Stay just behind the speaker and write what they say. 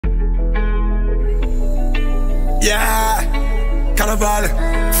Yeah, Carnival,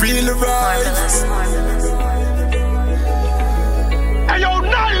 feel the vibes. Hey yo,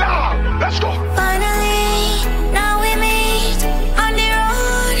 Nyla, let's go. Finally, now we meet on the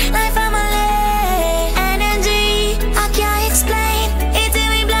road like family. Energy, I can't explain. It's in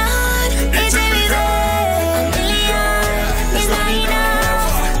my blood, it's in my veins. A million is not enough.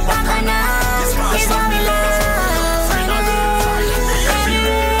 Back on us is what we love. Finally, every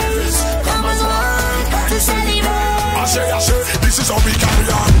come as one to celebrate. I say, this is how we carry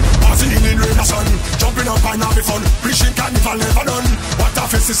on. Party in rain and sun, jumping up and having fun. Wishing carnival never done. What a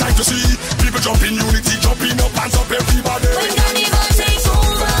fest is sight to see. People jump in unity, jumping up, hands up everybody. When carnival takes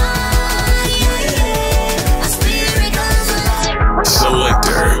over, a spirit comes alive.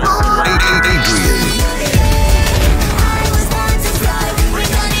 Selectah, Adrian. I was born to fly. When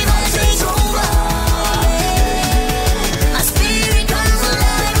carnival takes over, a spirit comes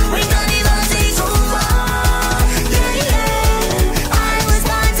alive. When carnival takes over, I was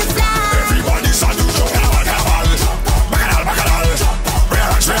born to fly. Everybody salute your carnival, carnival. Bacchanal, bacchanal. We are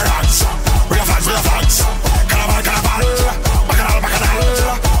rocks, we are rocks. We are flags, we are flags. Carnival, carnival. Bacchanal, bacchanal.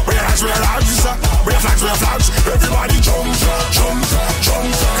 We are rocks, we are rocks. We are flags, we are flags. Everybody jump, jump, jump.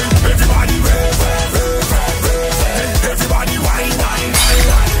 Everybody rave, rave, rave, rave. Everybody whine, whine,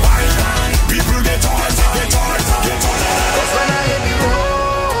 whine, whine, whine. People get hard, get hard, get hard. Cause when I hit the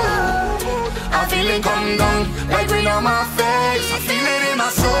road, I'm feeling come down, like rain on my face. I feel it in my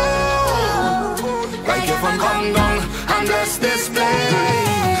soul, like heaven come down and bless this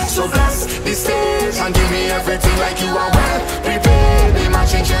place. So bless this stage and give me everything like you are well prepared.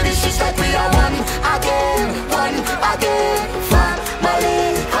 Imagine the streets like we are one again, family.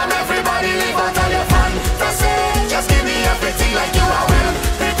 Come everybody live out all your fantasy. Just give me everything like you are well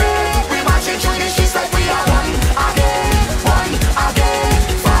prepared. We marching through the streets like we are one again, family.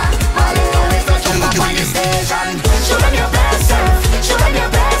 Always don't jump up on the stage and show them your best self, show them your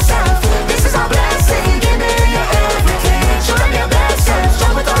best self. This is a blessing, give me your everything. Show them your best self,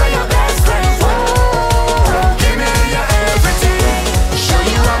 jump with all of your best friends. Whoa, give me your everything. Show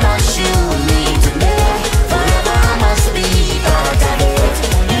you how much you need to me. Forever I must be part of it.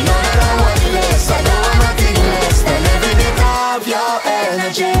 You know that I want less, I don't want nothing less than every bit of your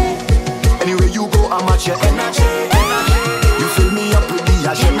energy. Anywhere you go, I match your energy. You fill me up with the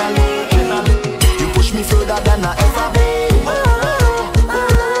adrenaline. You push me further than I ever been.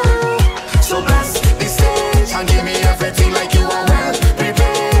 So bless this stage and give me everything like you are well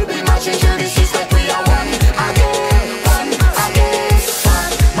prepared. Imagine the streets like we are one again,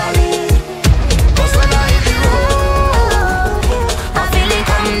 family. Cause when I hit the road, I feel it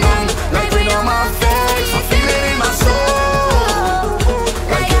come down like rain on my face. I feel it in my soul,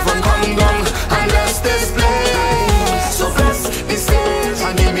 like heaven come down and bless this place. So bless this stage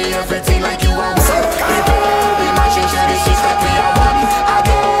and give me everything like you are well prepared. Imagine the streets like we are one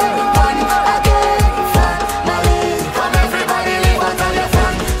again, family. Come everybody live out all your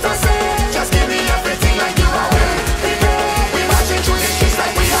fantasy. Just give me everything like you are well prepared. We marching through the streets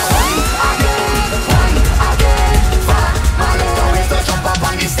like we are one again, family. Always don't jump up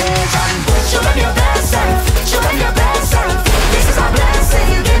on the stage and show them your best self, show them your best self. This is a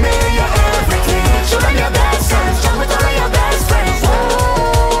blessing, give me your everything. Show them your best self, jump with all of your best friends.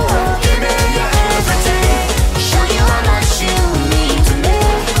 Whoa, give me your everything. Show you how much you need to me.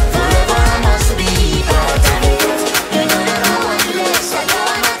 Forever I must be part of it. You know that I want less, I don't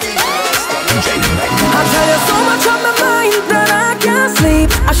want nothing less than I tell you so much on my mind that I can't sleep.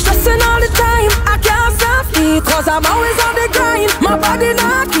 I'm stressing all the time, I can't stop sleep. Cause I'm always on the grind, my body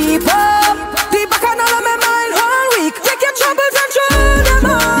not keep up. The back and all of my mind all week. Take your troubles and throw them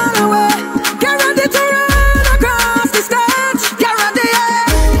all away. Get ready to run across the stage. Get ready, yeah,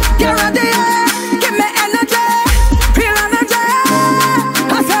 get ready, yeah. Give me energy, real energy.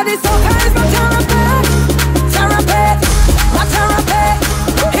 I said it's Soca is my therapy, my therapy.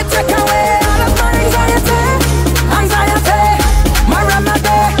 It take away all of my anxiety, my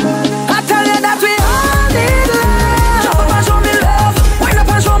remedy. I tell you that we all need love. Jump up and show me love, wind up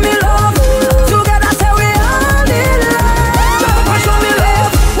and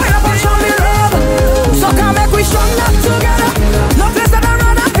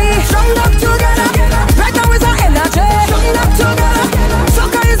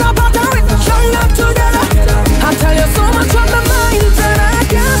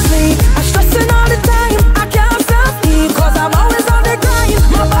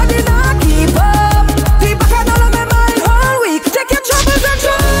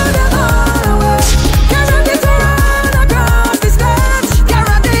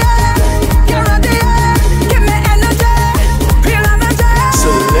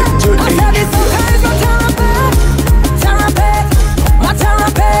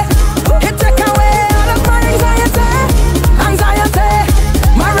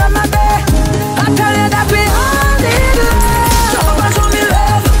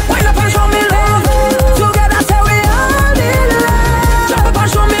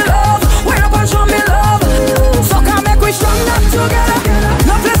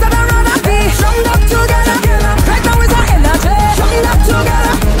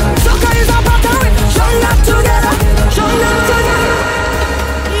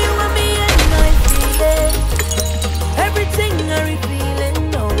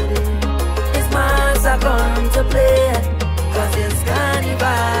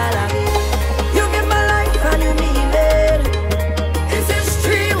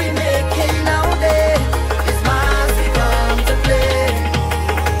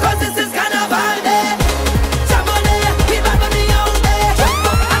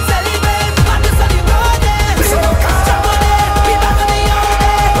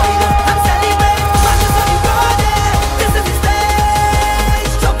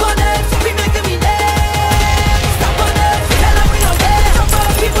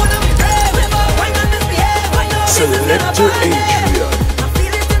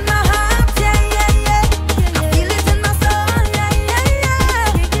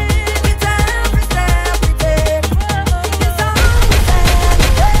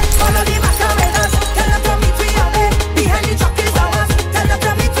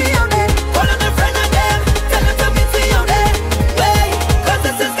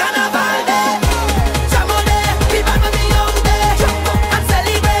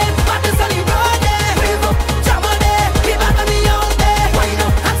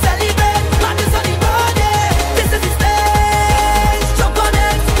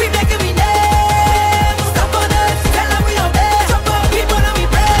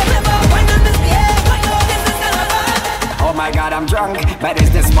Lord, I'm drunk, but is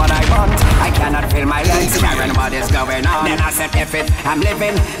this what I want? I cannot feel my legs, Karen, what is going on? Then I said, if it, I'm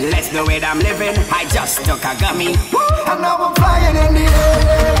living, let's do it, I'm living. I just took a gummy, and now I'm flying in the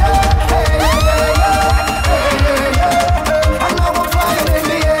air. And now I'm flying in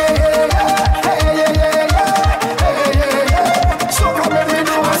the air. So come let me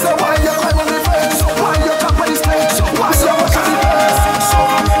know, I say, why you climb on the fence? Why you jump on the stage? Why you walk on the fence? So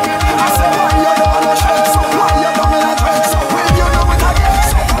come let me know, I say, why you don't on the shelf? Why you come in a dress? When you know it again?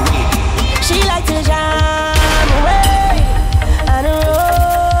 She like to jam away and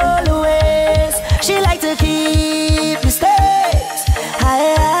roll away. She like to keep mistakes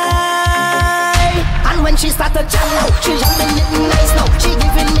high. And when she start to jam now, she jamming it nice now. She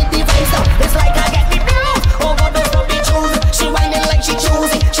giving me the vibes now. It's like I get the blues. Oh God, don't stop the choose. She whining like she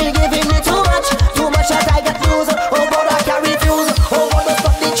choosy. She giving me too much that I get loose. Oh God, I can't refuse. Oh God, don't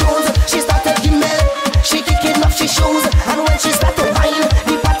stop the choose. She start to give me, she kicking off she shoes. And when she start to whine,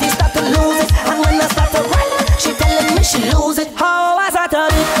 the party start to lose it. And when I start to whine, she telling me she lose it. How was I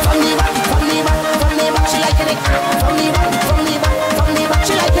told it? From the back, from the back, from the back, she liking it. From the back, from the back, from the back,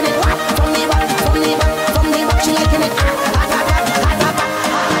 she liking it. From the back, from the back, from the back, she liking it.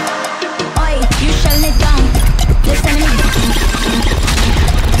 Oi, you shut me down. Listen to me.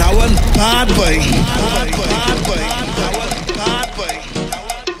 That one bad boy. Bad boy. That one bad boy.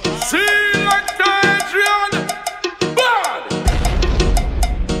 Selectah Adrian, bad.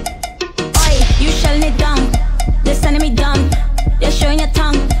 Oi, you shutting it down. Listen to me down. You're showing your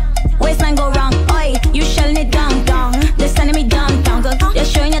tongue. Waistline go wrong. Oi, you shutting it down. Listen to me down. You're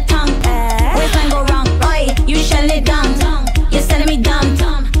showing your tongue. Waistline go wrong. Oi, you shutting it down. You're sending me down.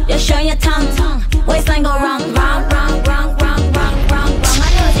 You're showing your tongue. Waistline go wrong. Wrong.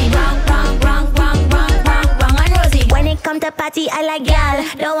 When it come to party, I like gal.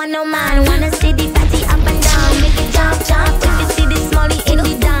 Don't want no man. Wanna see the party up and down. Make it jump. If you see the smolly in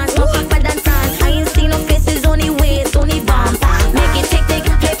the dance, more papa than France. I ain't seen no faces, only waist, only bump. Make it tick,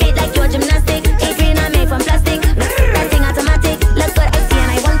 flip it like your gymnastic. Adrian, I made from plastic. That thing automatic. Look good, I see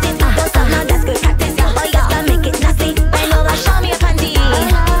and I want it. Don't stop now, that's good practice. Oh, you gotta make it nasty. Bend over, show me a panty.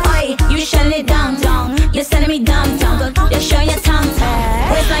 Oi, you shutting it down. You're sending me down. You're showing your tongue.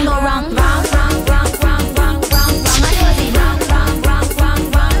 Waistline go wrong.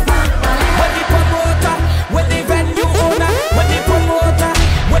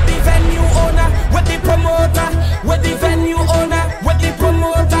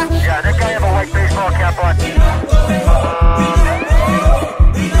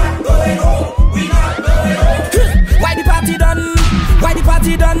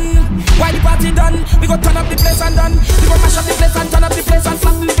 Why the party done? We go turn up the place and done. We go mash up the place and turn up the place and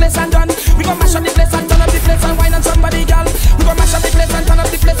flatten the place and done. We go mash up the place and turn up the place and wine on somebody, girl. We go mash up the place and turn up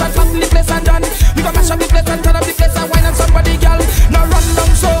the place and flatten the place and done. We go mash up the place and turn up the place and wine on somebody, girl. Now run down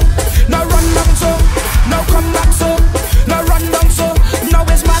so, now run down so, now come back so, now run down so. Now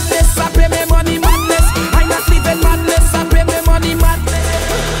it's madness, I pay me money madness. I'm not living madness, I pay me money madness.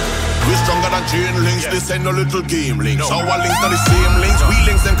 We stronger than chain links, this ain't no little game links. Our links are the same links, we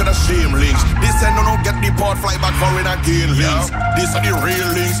links them coulda shame links. This ain't no get the port fly back for in again links. These are the real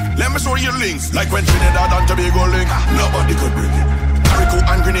links, let me show you links. Like when Trinidad and Tobago link, nobody could break it. Carrico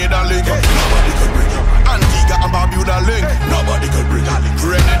and Grenada link, nobody could break it. Antigua and Barbuda link, nobody could break it.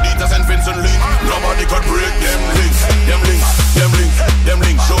 Grenaditas and Vincent link, nobody could break them links. Them links, them links, them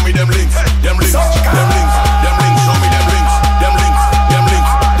links, show me them links. Them links, them links, them links, show me them links. Them links, them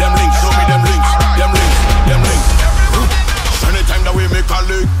links, them links, show me them links. Them links, them links. Anytime that we make a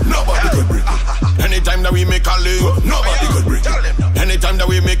link, nobody could break it. Anytime that we make a link, nobody could break it. Anytime that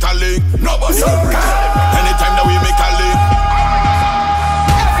we make a link, nobody could break it. Anytime that we make a link.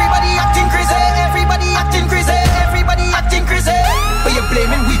 Everybody acting crazy, everybody acting crazy, everybody acting crazy. But you're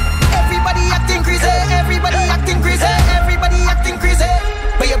blaming we. Everybody acting crazy, everybody acting crazy, everybody acting crazy.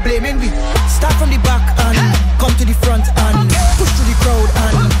 But you're blaming we. Start from the back and come to the front and push through the crowd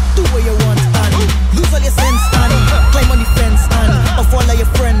and do what you want and lose all your sense and climb on the fence and of all of your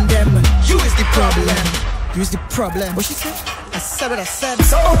friend them. You is the problem. You is the problem. What she said? I said what I said.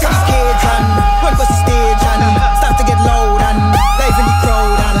 So out of the cage and run across the stage and start to get loud and dive in the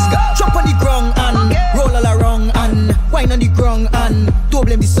crowd and drop on the ground and roll all around and whine on the ground and don't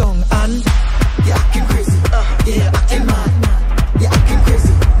blame the song and you're acting crazy. Yeah, acting mad. You're acting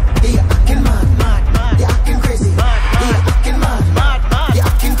crazy. Yeah, acting mad. You're acting crazy. Yeah, acting mad. You're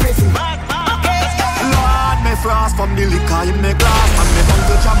acting crazy. Lord, me frost from the liquor in me glass and me bung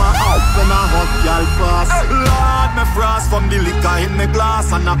to jam out when I hot y'all pass. Lord, me frost from the liquor in me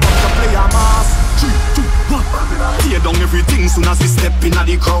glass and I come to play a mass. 3, 2, 1. Tear down everything soon as we step in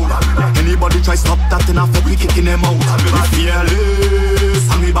the crowd. Anybody try stop that in a fuck, we kicking them out. We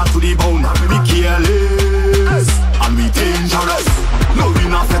fearless, and we back to the bone. We careless, and we dangerous. No, we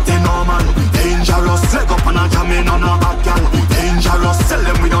not fetting normal. We dangerous. Leg up and a jamming on a back, gal. We dangerous. Tell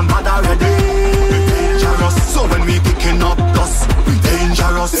them we done bad already. We dangerous. So when we picking up dust, we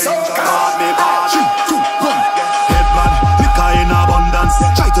dangerous. Bad me bad. 3, 2, 1. Head bad, liquor in abundance.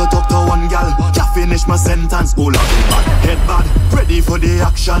 Try to talk to one gal, can't finish my sentence. Oh Lord, bad. Head bad, ready for the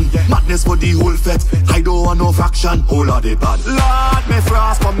action. Madness for the whole fete. I don't want no fraction. Oh Lord, it bad. Lord, me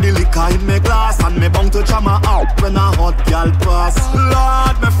frost from the liquor in me glass, and me bound to jam her out when a hot gal pass.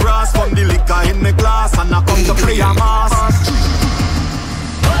 Lord, me frost from the liquor in me glass, and I come to pray a mass.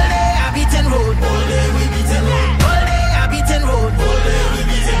 All day I beaten road, all day we beaten road. All day I beaten road, all day we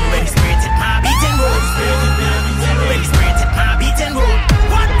beaten road. When it's spirited, my beaten road. When it's spirited, my beaten road.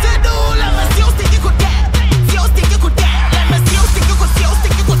 What to do? Let me see you think you could get. See you think you could get. Let me see you think you could. See you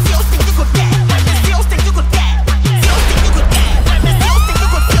think you could. See you think you could get. Let me see you think you could get. See you think you could get. Let me see you think you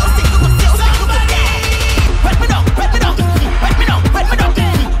could. See you think you could. See you think you could get. Wet me down, wet me down, wet me down, wet me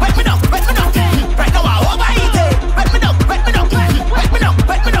down, wet me down, wet me down. Right now I overeat it. Wet me down, wet me down, wet me down,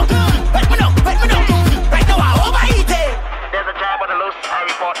 wet me down, wet me down, wet me down. Right now I overeat it. There's a job on the loose. I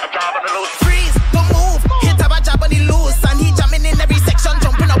report a job on the loose. Freeze, don't move. Hit a job on the loose, and he jamming in every section,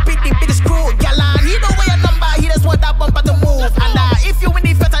 jumping up with the biggest crew. Gyal, and he know where your number. He just want that bumper to move. And if you in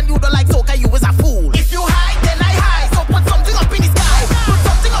the fete and you don't like soca, you is a fool. If you high, then I high. So put something up in the sky. Put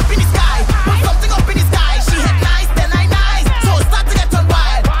something up in the sky. Put something up in the sky. She hit nice, then I nice. So start to get on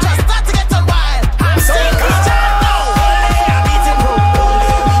wild. Just start to get on wild. I'm saying Christian now. I beating road.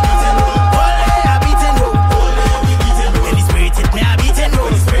 I beating road. When it's spirited, me I beating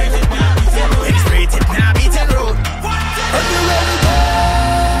road. When it's spirited, me I beating road. Anywhere we go,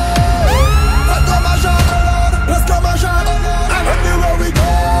 let's go my shot. Let's go my shot. And anywhere we go,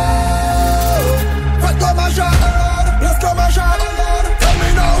 let's go my shot. Let's go my shot. Tell me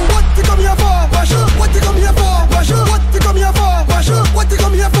now, what you come here for? What you come here for? What you come here for? What you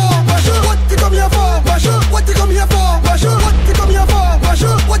come here for? What you come here for? What you come here for? What you come here for?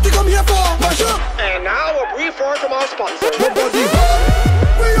 What you come here for? And now a brief word from our sponsor. Nobody home,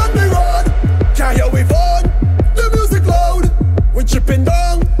 we on the road. Can't hear we phone, the music loud. We chipping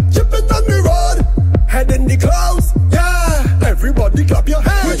down the road. Head in the clouds, yeah. Everybody clap your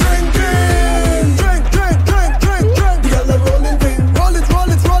hands. We drinking, drink. The yellow rolling thing, roll it.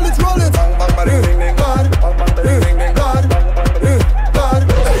 God.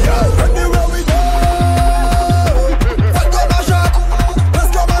 Hey yo, anywhere we go, let's go my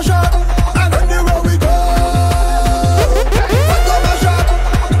shot. And anywhere we go, let's go my shot.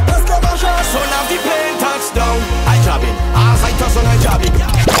 So now the plane touchdown. I jabbing, as I toss on I jabbing.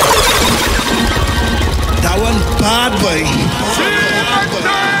 That one bad boy.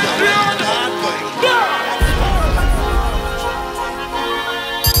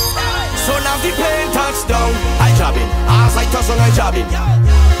 So now the plane touchdown. I jabbing, as I toss on I jabbing.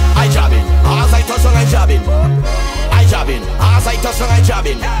 I jabbing, as I toss on I jabbing. I jabbing, as I toss on I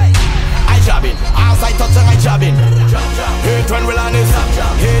jabbing. I jabbing, as I touch on I jabbing. Hate when we land is,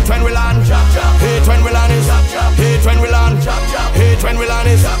 hate when we land, hate when we land is, hate when we land, hate when we land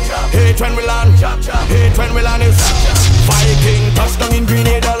is, hate when we land, hate when we land is. Viking touchdown in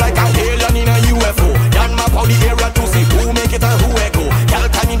Grenada like an alien in a UFO. Yan map out the area to see who make it and who echo. Girl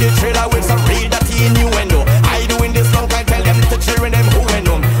come in the trailer with some real dirty innuendo. I doing this long time, tell them little children them who and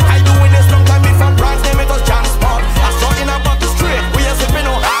them. I doing this long time, me from France, them it was transport. I saw in about the street, we are sipping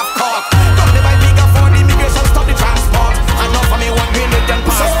on half cock. Don't they buy bigger for the immigration, stop the transport. And not for me 1 minute and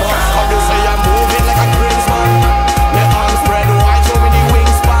passport. How they say I'm moving like a crazy man. My arms spread wide, show me the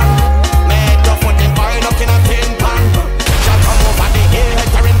wingspan. Man, the foot and fine up in a tin pan. Shall come over the hill,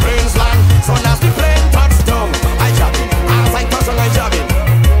 entering Queensland. So now the plane touchdown. I jabbing, as I touch on I jabbing.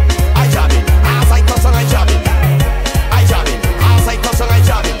 I jabbing, as I touch on I jabbing. I jabbing, as I touch on I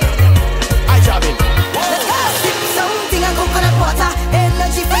jabbing. I jabbing. Let's go. Something and coconut water,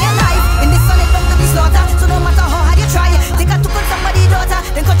 energy for your life. In the sun, it don't to be slaughter. So no matter how hard you try, they got to put somebody's daughter.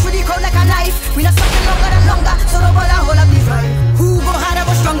 Then cut through the crowd like a knife. We not something longer. So no bother hold up the vibe. Who go harder,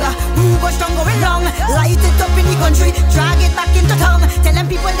 go stronger. Who go strong going long. Light it up in the country, drag it back into town. Tell them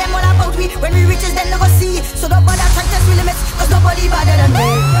people them all about we. When we reaches, then they go see. So no bother try test we limits, cause nobody better than me.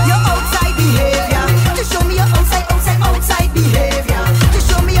 Your outside behavior, to show me your outside behavior. To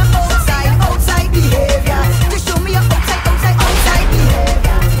show me your outside behavior. To show me your outside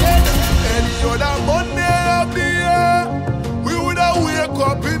behavior. Any other Monday of the year, we would have wake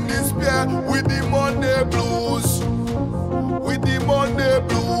up in despair with the Monday blues.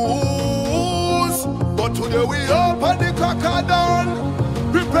 But today we up at the crack of dawn,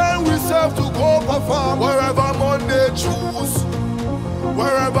 preparing ourselves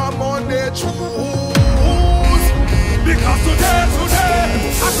day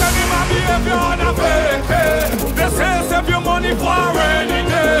today. I said him a behavior on a fake. They say save your money for a rainy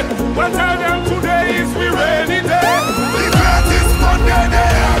day. Well tell them today is we rainy day. The greatest Monday they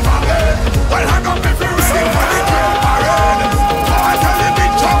ever made. Well hang up if you're ready for the great parade. I tell the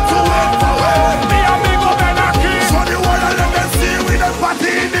big truck to wait for it. Me and me go Ben a king. So the world and let them see we the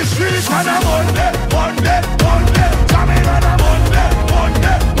party in the streets. And a Monday, Monday, Monday. Coming on a Monday,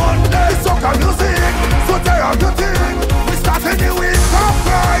 Monday, Monday. It's soca music, so tear up your thing. We starting the week up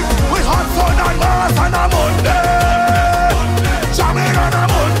right. With hot sun and Mars on a Monday. Jamming on a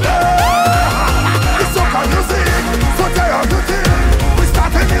Monday. It's soca music, so tear up your thing. We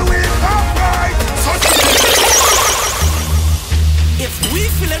starting the week up right. If we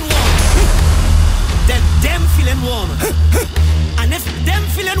feeling warm, then them feeling warm. And if them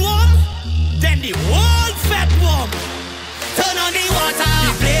feeling warm, then the whole fat warm. Turn on the water,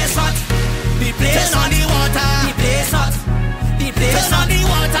 the place hot. The place turn on the water, the place hot. The place turn on the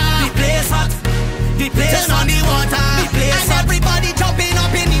water, the place hot. The place turn on the water, the place hot. And everybody jumping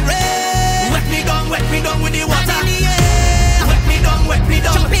up in the rain. Wet me down with the water in the air. Wet me down,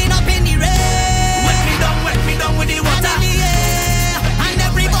 jumping up in the rain. Wet me down with the water in the air. And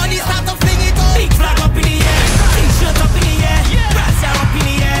everybody start to fling it up. Big flag up in the air, t-shirt up in the air, brass hair up in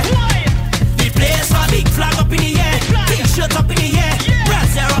the air. The place hot, big flag up in the air, t-shirt up in the air,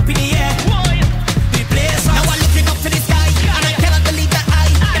 brass hair up in the air. The place hot. Now I'm looking up to the sky, and I cannot believe that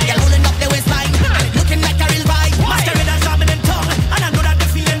they're rolling up their waistline, looking like a real vibe. Masquerade and jamming and tongue, and I know that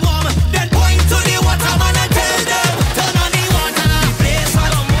they're feeling warm. Then point to the water man and tell them, turn on the water. The place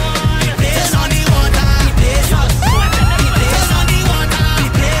hot. The place turn on the water. The place hot. The place turn on the water. The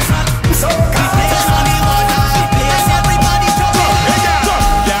place hot. The place turn on the water. The place everybody jump in.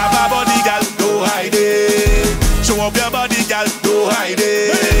 Yeah, my body, girl, don't hide it. Show up your body, girl, don't hide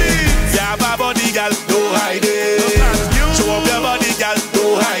it. Yeah, my body, girl, don't hide it. Show up your body, girl,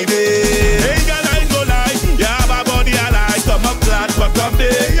 don't hide it. Hey, girl, I ain't gonna lie. Yeah, my body, I like. Come up, glad, come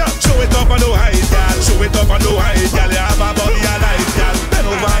there. Show it up and don't hide, girl. Show it up and don't hide, girl. Yeah, my body, I like, girl. Bend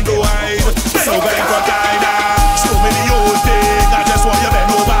over and don't hide. So bend for kind. Show me the old thing. I just want you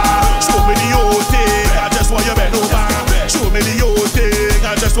bend over. Show me the old thing. I just want you bend over. Show me the old thing.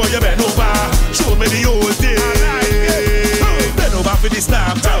 I just want you bend over. Show me the old thing. Bend over for the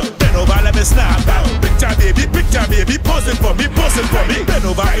snap. Bend over, let me snap. Picture baby, posing for me, posing for me. Bend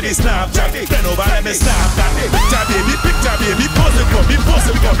over for the snap. Bend over, let me snap. Picture baby, posing for me,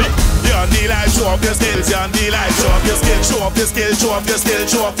 posing for me. You're on the life, show off your skills. You're on the life, show off your skills. Show off your skills, show off your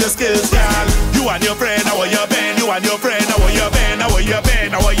skills, show off your skills, girl. You and your friend, how are you bend? You and your friend, how are you bend? How are you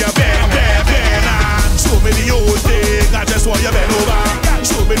bend? How are you bend? Show me the old thing, I just want you bend over.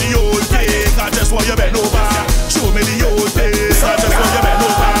 Show me the old thing, I just want you bend over. Show me the old thing, I just want you bend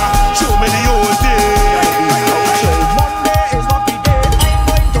over. Show me the old thing. Monday is not the day. I'm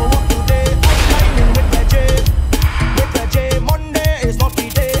going to work today. I'm climbing with the J. Monday is not the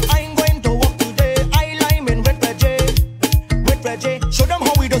day. I'm going to work today. I climbing with the J. Show them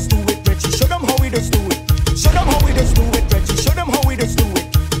how we just do it, Reggie. Show them how we just do it. Show them how we just do it, Reggie. Show them how we just do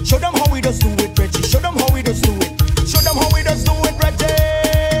it. Show them how we just do it, Reggie. Show them how we just do it. Show them how we just do it, Reggie.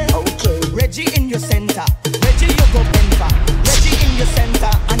 Okay, Reggie in your center. Reggie, you go bend far. Reggie in your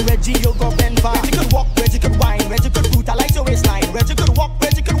center, and Reggie, you go bend far. Reggie could walk, Reggie could whine, Reggie could brutalize your waistline. Reggie could walk,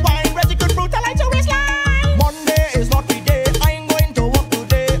 Reggie could whine, Reggie could brutalize your waistline. Monday is not the day. I'm going to work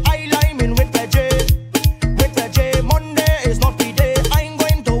today. I climbing with the J. Monday is not the day. I'm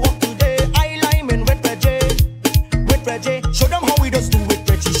going to work today. I climbing with the J. Show them how we just do it,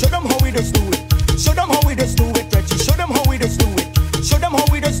 Reggie. Show them how we just do it. Show them how we just do it, Reggie. Show them how we just do it. Show them how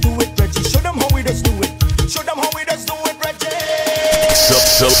we just do it, Reggie. Show them how we just do it. Show them how we just do it, Reggie.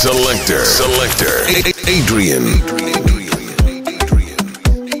 Selector, Adrian.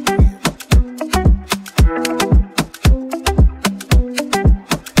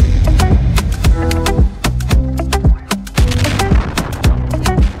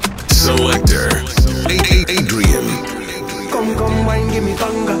 Selector, Adrian. Come, wine, give me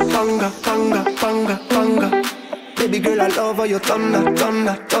banga. Baby girl, I love how you thunder.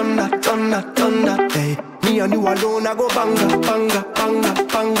 Hey, me and you alone, I go banga.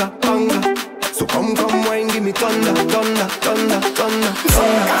 So come, wine, give me thunder. Hey,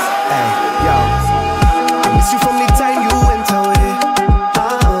 yo, I miss you from the time you went away.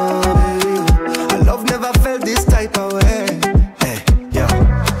 Baby, our love never felt this type of way. Hey, yo,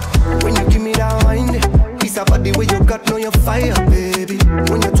 when you give me that wine, piece about the way you got, know your fire, baby.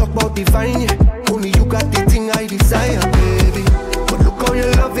 When you talk about divine, only you got the thing I desire, baby. But look how you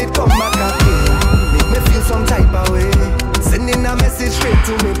love it, come back again. Make me feel some type of way. Sending a message straight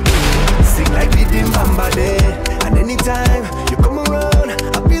to me, sing like the Dimbamba day. And anytime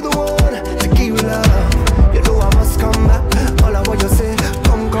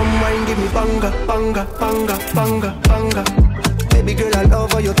banga, banga, banga, banga. Baby girl, I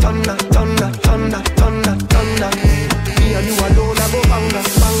love how you thunder, thunder, thunder, thunder, thunder. Me and you alone, I go banga,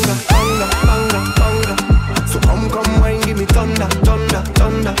 banga, banga, banga, banga. So come wine, give me thunder, thunder,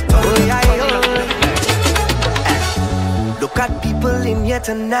 thunder, thunder. Oh yeah, look at people in here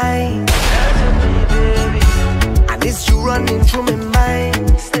tonight, and it's you running through my mind.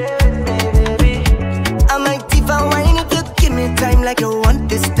 I might even wine if you give me time like you want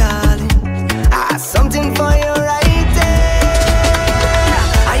this, darling. I have something for you right there.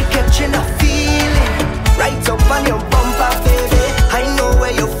 I catching a feeling right up on your bumper, baby. I know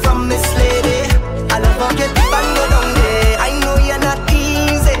where you're from, Miss Lady. I'll never get the band go down there. I know you're not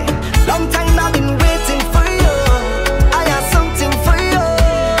easy. Long time I've been waiting for you. I have something for you.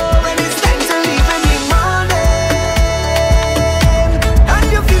 When it's time to leave in the morning, and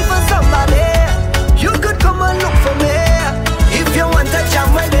you feel for somebody, you could come and look for me. If you want a jam,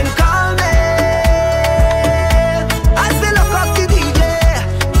 well then call me. I still look up the DJ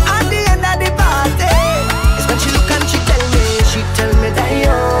at the end of the party. It's when she look and she tell me that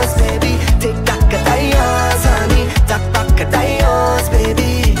yours, baby. Take that yours, honey. That back yours,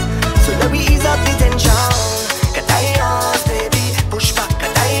 baby. So let me ease up the tension. Yours, baby. Push back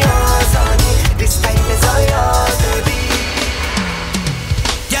yours, honey. This time is all yours, baby.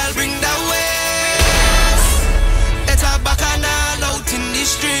 Girl, bring that waist. It's a bacchanal out in the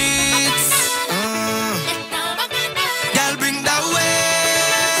streets. Girl, bring that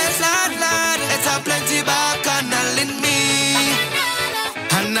waist, lad, lad. It's a plenty bacchanal in me.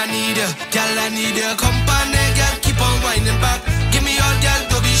 And I need you, girl, I need your company. Girl, keep on winding back. Give me all, girl,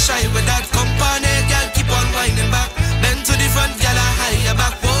 don't be shy with that company. Girl, keep on winding back. Bend to the front, girl, I higher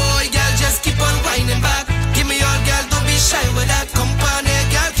back. Boy, girl, just keep on winding back. Give me all, girl, don't be shy with that company.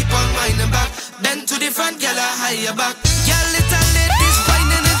 Girl, keep on winding back. Bend to the front, girl, I higher back. Girl, little ladies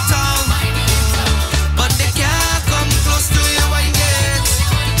winding it down, but they can't come close to your wine yet.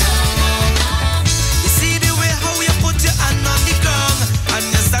 You see the way how you put your hand on the ground and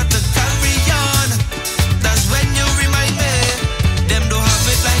you start to carry on. That's when you remind me, them don't have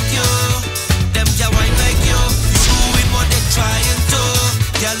it like you. Them can't wine like you. You doing what they're trying to.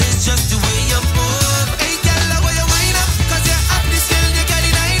 Girl, it's just the way you move. Hey, girl, I want you wind up, 'cause you have the skill, you can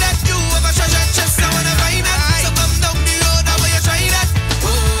deny that. You have a treasure chest, I wanna find that. So come down the road, I want you try that.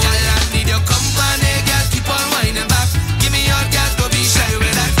 Girl, I need your company. Girl, keep on winding back. Give me your girl, don't be shy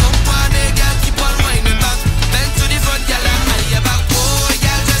with that company. Girl, keep on winding back. Bend to the front, girl, I'm higher back. Oh,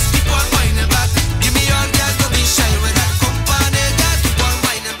 girl, just keep on winding back. Give me your girl, don't be shy with that company. Girl, keep on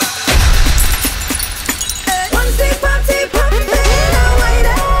winding back. Once the party pumping, I wait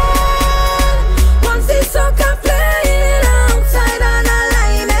on. Once the soca playing outside on a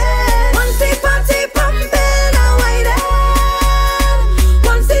line. Once the party pumping, I wait on.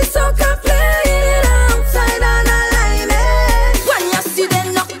 Once the soca playing outside on a line. When you see them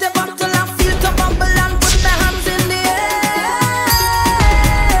knock the bottle and feel to bubble and put the hands in the air.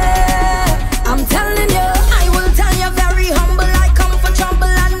 I'm telling you, I will tell you very humble. I come for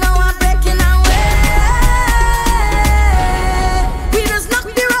trouble and now I'm breaking away. We just knock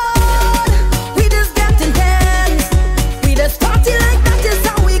the road, we just get intense. We just party like that is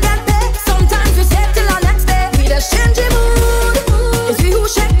how we get paid. Sometimes we stay till our next day. We just change the mood. It's we who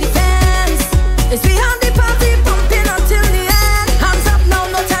shake the fence. It's we have the party pumping until the end. Hands up now,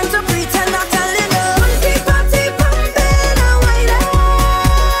 no time to pretend. I'm telling you. Once the party pumping, I wait on.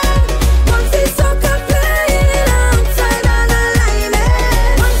 Once the soca playing outside on a line.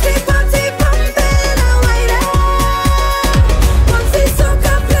 Once the party pumping, I wait on. Once the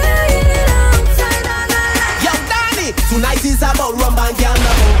soca playing outside on a line. Yo, Danny, tonight is about rum and girl,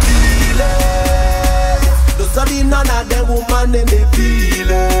 not about feelings. Don't study none of them woman in the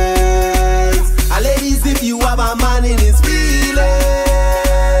feelings. And ladies, if you have a man in his feelings,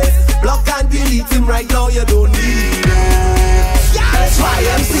 block and delete him right now, you don't need it.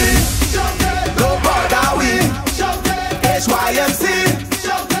 HYMC, no bother with. HYMC,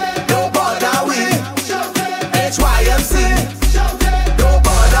 no bother with. HYMC, no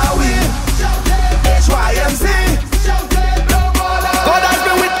bother with. HYMC, God has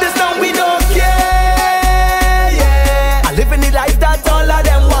been with this and we don't care, yeah. I live in the life that all of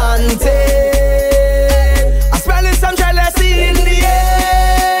them wanted. I smelling some jealousy in the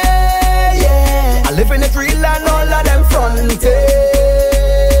air, yeah. I live in it real and all of them fronted.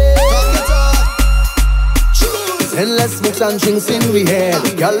 Endless smoke and drinks in we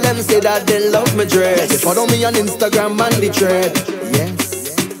head. Girl them say that they love me dress. They follow me on Instagram and the thread. Yes.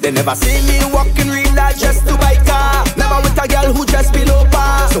 They never see me walking real life just to buy car. Never with a girl who just below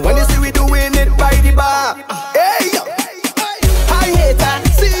par. So when you see we doing it by the bar, hey, I hate her,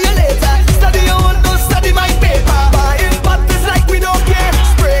 see you later. Study your own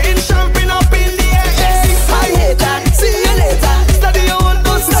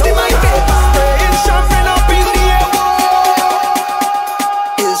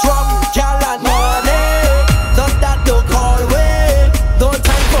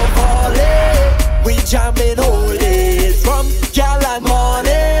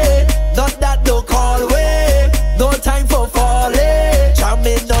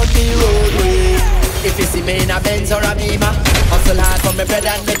you see me in a Benz or a Beamer, hustle hard for my bread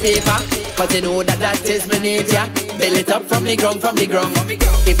and my paper, cause you know that is my nature. Build it up from the ground, from the ground.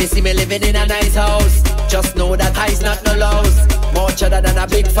 If you see me living in a nice house, just know that I's not no louse. More cheddar than a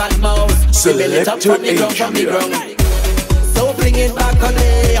big fat mouse. Build it up from the ground, from the ground. So fling it back on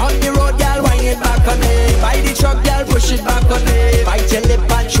me. On the road, girl, wind it back on me. Buy the truck, girl, push it back on me. Bite your lip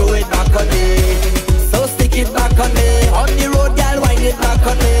and throw it back on me. So stick it back on me. On the road, girl, wind it back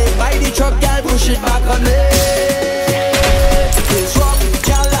on me. Buy the truck, girl, push it back on me. It's rum,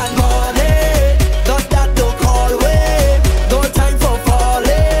 girl, and money. Not that don't call way. No time for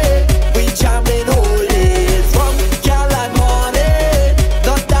falling. We jamming holy. It's rum, girl, and money.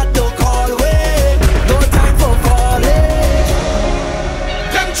 Not that don't call way. No time for falling.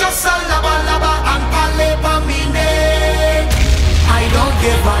 Them just a laba laba and pale pa me name. I don't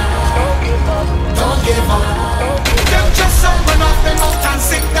give up. Don't give up. Them just a run off the mouth and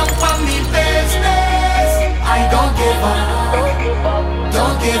sit down for me business. I don't give up.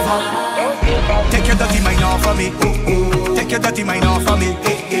 Don't give up. Take your dirty mind off of me. Take your dirty mind off of me.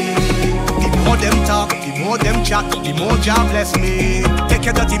 The more them talk, the more them chat, the more Jah bless me. Take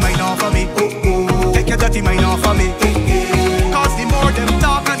your dirty mind off of me. Take your dirty mind off of me. Cause the more them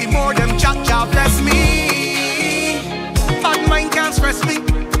talk and the more them chat, Jah bless me. Bad mind can't stress me.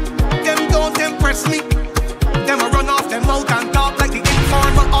 Them don't impress me. Them a run off them mouth and talk like the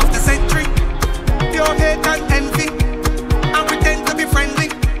informer of the century. Pure hate and envy and pretend to be friendly.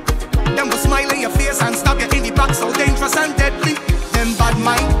 Them will smile in your face and stab you in the back, so dangerous and deadly. Them bad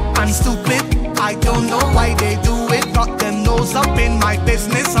mind and stupid, I don't know why they do it. Got them nose up in my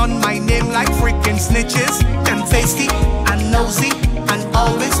business, on my name like freaking snitches. Them feisty and nosy and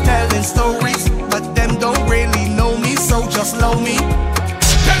always telling stories, but them don't really know me, so just love me.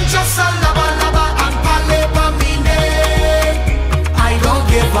 Them just a laba laba and pale pa me name. I don't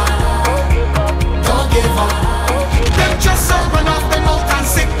give up. Don't give up. Them just a run off the mouth and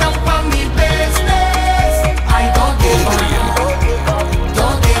sit down for me business. I don't give up.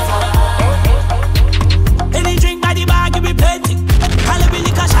 Don't give up. Any drink by the bar, give me plenty. Call me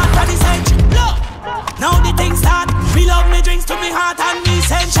liquor shot for the century. Look, now the thing start. We love me drinks to me heart and me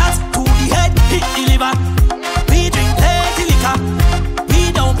essentials. To the head, hit the liver. We drink plenty liquor.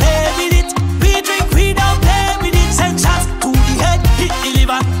 We don't play with it. We drink, we don't play with it. Send shots to the head, hit the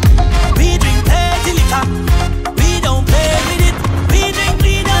liver. We drink plenty liquor. We don't play with it. We drink,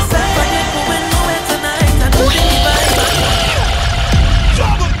 we don't play. But you're going nowhere tonight. I know you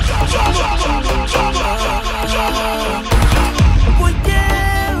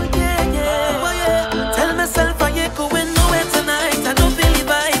Tell myself I ain't going nowhere tonight. I don't feel the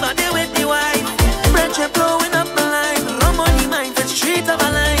vibe. I deal with the wife. Branch are blowing up my line. Rum on the mind, the street of a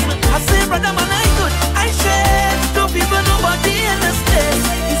line. I say, brother, man, I good. I share. Don't people nobody in the space.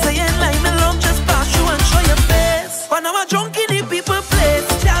 You say ain't like me long, just pass you and show your face. But now I'm drunk in the people place.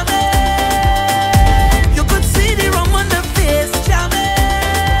 Jamming. You could see the rum on the face. Jamming.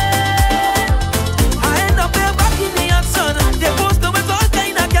 I end up here back in the action. They post with all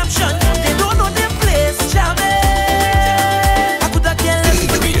kind of caption. They don't know their place. Jamming. I could have killed them,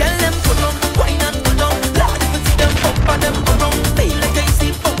 but they tell them go down. Wine and go down. Lord, if you see them bump and them go round. Feel like I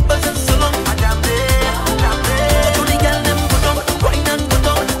see bumpers and so long. I jam there, jam there. To the girl them go down. Wine and go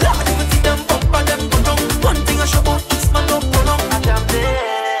down. Lord, if you see them bump and them go down. One thing I show about East man don't go long. I jam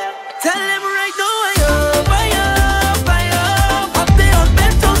there. Tell them right now I up, I up, I up. Up the old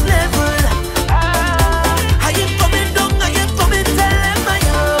Bentos level. I ain't coming down, I ain't coming. Tell them I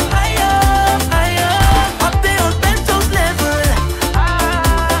up, I up, I up. Up the old Bentos level.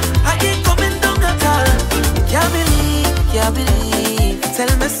 I ain't coming down at all. Can't believe, can't believe.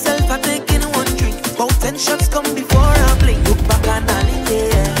 Tell myself I'm taking one drink. About 10 shots come before I blink. Look back and all in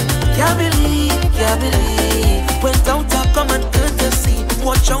there. Can't believe, can't believe. Went out to come and turn to see.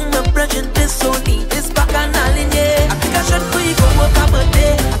 Watch out my brethren, this so deep. This back and all in there. I think I should for you go work a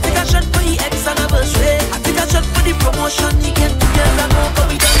birthday. I think I should for you ex anniversary. I think I should for the promotion you get 2 years ago, but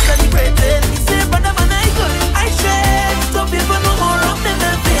we don't celebrate it. He say, brother man, I good, I share. Some people no more up than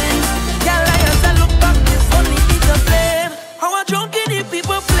the face. Girl, I as I look back, this only need a flame. How I drunk in the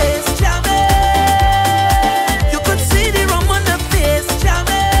people place, jamming. You could see the rum on the face,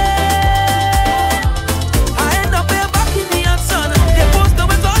 jamming. I end up here back in the action. They post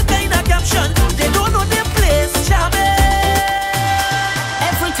with all kind of caption. They don't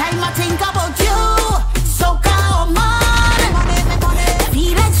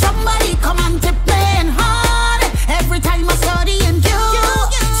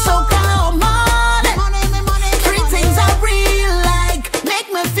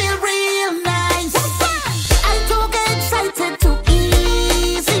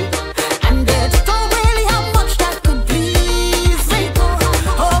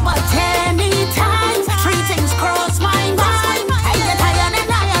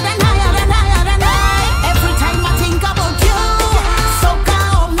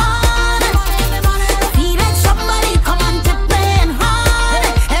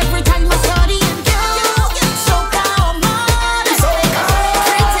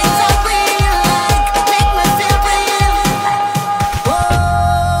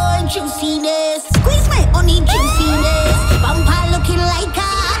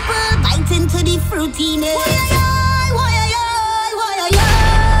fruitiness.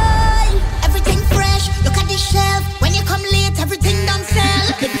 Everything fresh, look at the shelf. When you come late, everything done sell.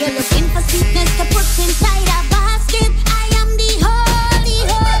 If you're looking for sweetness to put inside a basket, I am the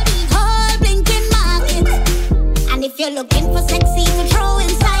whole blinking market. And if you're looking for sexy to throw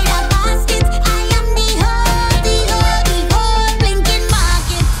inside a basket, I am the whole blinking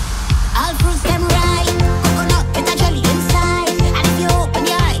market. All fruits them right, coconut with a jelly inside. And if you open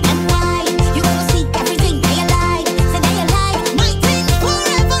your eye and wide, you gonna see everything that you like. So that you like my thing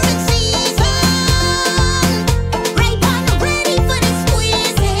forever in season. Right on, ready for the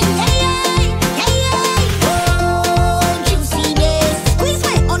squeezing. Oh, juiciness, squeeze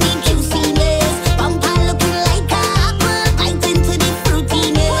my honey juiciness. Bumper looking like a apple, bite into the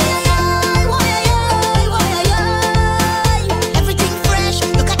fruitiness. Everything fresh,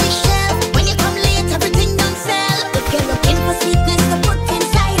 look at the shelf. When you come late, everything done sell. If you're looking for sweetness to put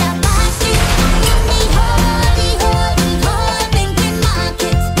inside a basket, I am the whole blinking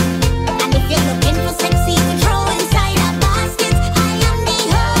market. And if you're looking for sexy to throw inside a basket, I am the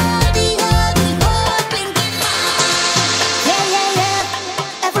whole blinking market. Yeah.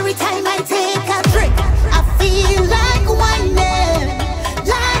 Every time I take a drink, I feel like whining.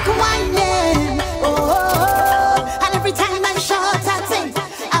 Oh, and every time I short a thing,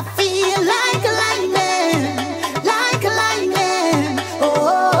 I feel like lightning.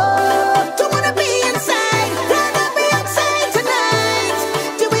 Oh, don't wanna be inside, rather be outside tonight.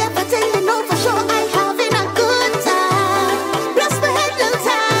 Do everything to know for sure I having a good time. Bless my head little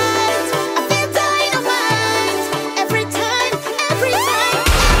tight, I feel dynamite. Every time,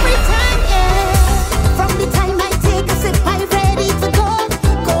 yeah. From the time I take a sip, I'm ready to go.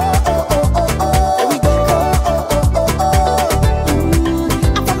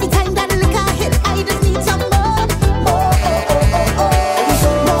 And from the time that liquor hit, I just need some more.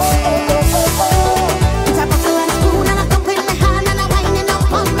 It's a bottle and spoon and a cup in my hand and I'm winding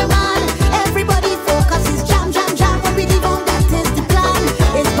up on my man. Everybody focus is jam. When we leave on, that is the plan.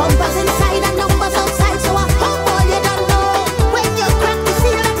 It's bumpers inside and numbers outside, so I hope all you don't know. When you crack the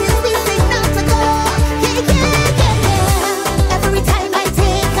seal, that is we signal to go. Yeah. Every time I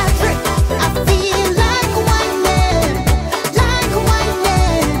take a drink, I feel like whining.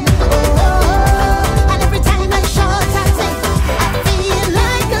 Oh, and every time I short a thing, I feel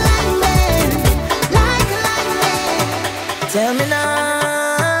like lightning. Tell me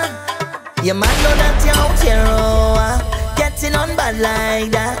now, your man know that you're out here, getting on bad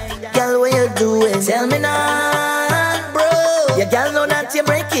like that. Girl, what you doing? Tell me now, bro. Your girl know that you're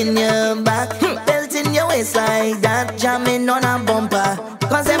breaking your back, belting your waist like that, jamming on a bumper.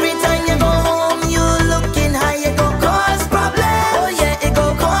 Cause every time you go home, you looking high, you go cause problem. Oh yeah, it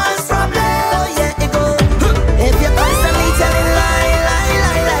go cause problem. Oh yeah, it go. If you're constantly telling lie,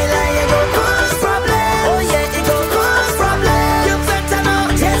 you go cause problem. Oh yeah, it go cause problem. You better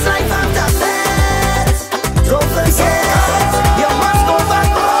know there's life after that. Don't forget, you must go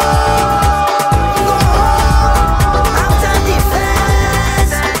back home. Go home after the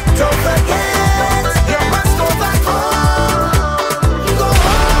fence. Don't forget, you must go back home. Go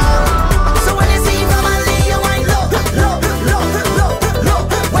home. So when you see family, you wind low.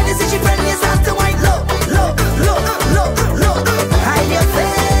 When you see she friend, you start to wind low. Hide your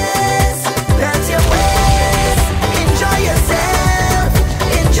face, plant your waist. Enjoy yourself.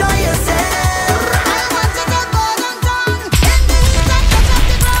 I want to go downtown in the heat and touch up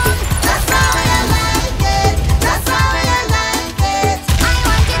the ground. That's how I like it. I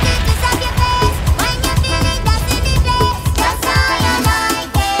want you to kiss up your face when you feel it, that's in the place. That's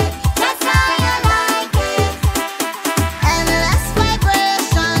how you like it. Endless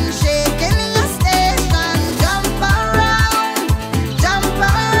vibration, shaking your station. Jump around.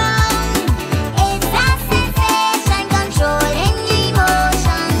 It's a sensation, controlling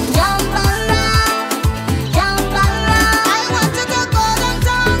emotion. Jump around. I want you to go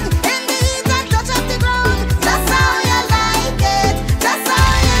downtown in the heat and touch up the ground. That's how you like it.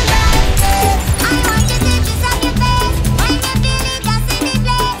 I want you to kiss up your face when you feel it, that's in the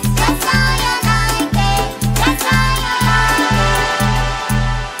place. That's how you like it.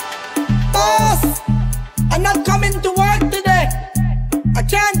 Boss, I'm not coming to work today. I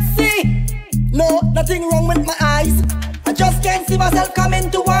can't see. No, nothing wrong with my eyes. I just can't see myself coming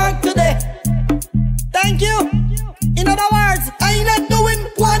to work today. Thank you. In other words, I ain't not doing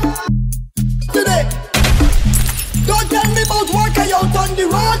one today. Don't tell me about work, I out on the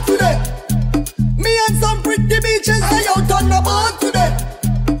road today. Me and some pretty bitches, I out on the boat today.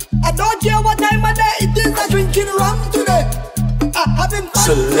 I don't care what time of day it is, I drinking rum today. I having fun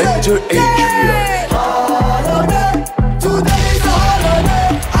Selectah today. Adrian. Holiday, today is a holiday.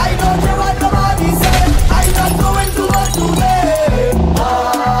 I don't care what nobody say.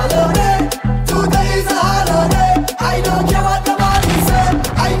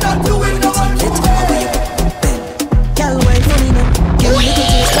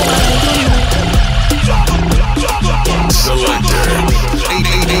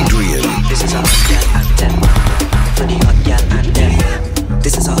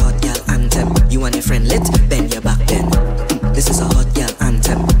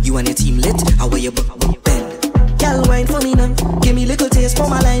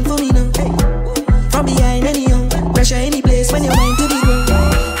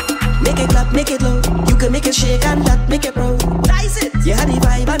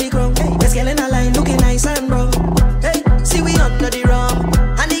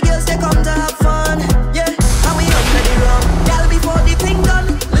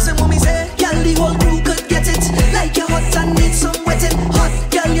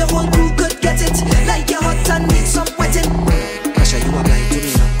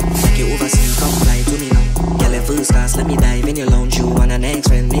 next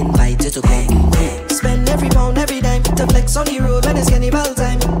friend invite you to come. Spend every pound, every dime to flex on the road when it's cannibal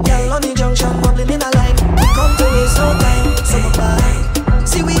time. Girl on the junction, bubbling in a line. Come to waste no time, summer vibe.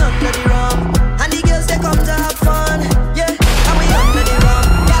 See we under the rum, and the girls they come to have fun. Yeah, and we under the rum.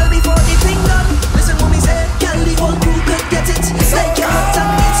 Girl before the thing done, listen what me say. Girl the whole crew could get it. Like your hot and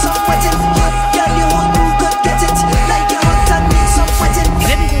need some wetting. Yeah, girl the whole crew could get it. Like your hot and need some wetting.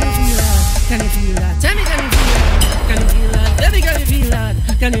 Baby, can you feel that? Tell me, can you feel that? Can you feel that? Baby, can you feel that?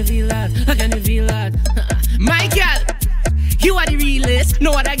 Can you feel that? Can you feel that? My girl, you are the realest.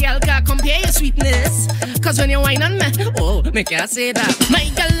 No other girl can compare your sweetness. Cause when you whine on me, oh, me can't say that. My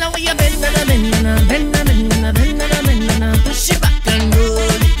girl, now you bend and bend and bend and bend and bend and bend and push it back and roll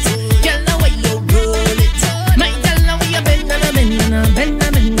it. Girl, now you roll it. My girl, now you bend and bend and bend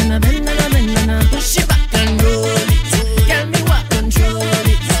and bend and bend and bend and push it back and roll it. Girl, me what control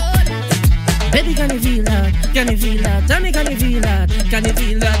it. Baby, can you feel that? Can you feel that? Tell me, can you feel that? Can you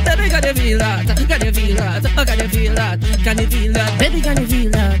feel that? Tell me, can you feel that? Can you feel that? Oh, can you feel that? Can you feel that? Baby, can you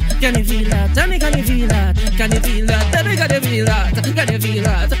feel that? Can you feel that? Tell me, can you feel that? Can you feel that? Tell me, can you feel that? Can you feel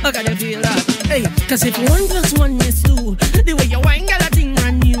that? Oh, can you feel that? Hey, cause if 1 + 1 is 2, the way you whine, girl, I think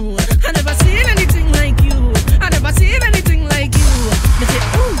brand new. I never seen anything like you. I never seen anything like you. Me say,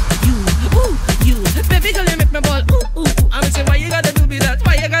 ooh, you. Baby, girl, you make me ball, ooh. I say, why you gotta do me that?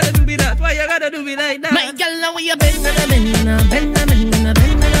 Why you gotta do me that? Why you gotta do me like that? My girl, now you bend and bend and bend and bend and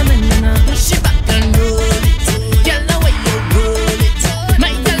bend and bend and push it back and roll it. Girl, now you roll it.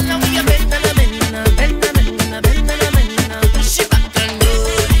 My girl, now you bend and bend and bend and bend and bend and bend and push it back and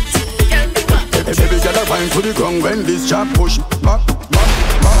roll it. Girl, me what? Hey, baby, girl, I find to the ground when this chap push back,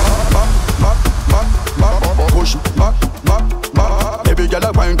 push back. Baby, girl,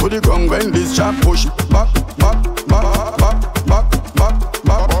 I find to the ground when this chap push back,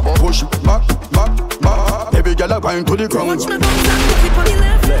 push back. Baby, girl, I find to the ground. Watch my bones and walk it on the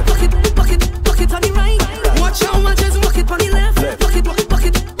left, walk it on the right. Watch how I just walk it on the left,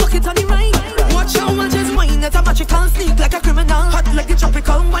 walk it on the right. Watch how I just whine as a magical sneak like a criminal, hot like a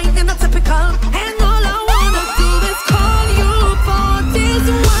tropical wine in a typical. And all I wanna do is call you for this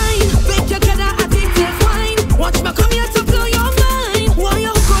wine. Make you get an addictive wine. Watch me come here to blow your mind. Why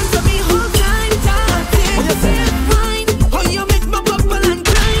you hook on to me whole time? Addictive wine. Oh, you make my bubble and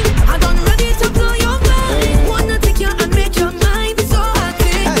grind. I done ready to blow your mind. Wanna take you and make your mind so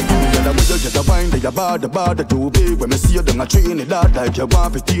addictive. You get a wine, they bad too big. When me see you down a Trinidad, like you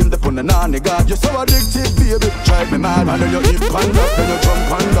want to team the punani god. You're so addicted, baby. Drive me mad, man. Then you hip on that, then you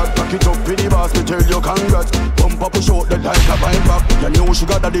jump on that. Back it up with the boss, me tell you congrats. Pump up a short, the like a vine back. You know she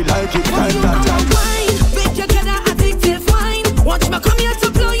got daddy like it, like that. Wine, make you get an addictive wine. Watch me come here to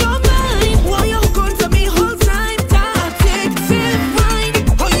blow your mind. Why you hook on to me whole time? Addictive wine.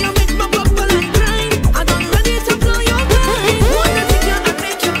 Oh, you make my bubble and grind. I done ready to blow your mind. Wanna take you and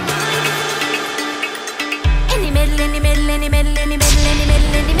make your mind. In the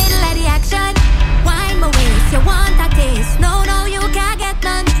middle of the action. Wine my waist, you want a taste. No, you can't get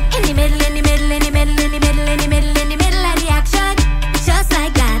none. In the middle of the action. Just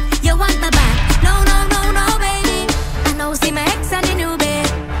like that, you want my back. No, baby. I know see my ex and the new babe.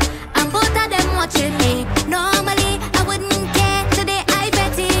 And both of them watching me. Normally, I wouldn't care. Today I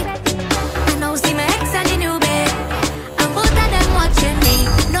bet it. I know see my ex and the new babe. And both of them watching me.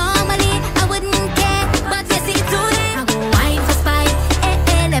 Normally, I wouldn't care. But you see today, I go wine for spite.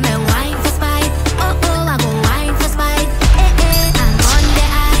 Let me wine for spite. Oh, I go wine for spite. I'm on the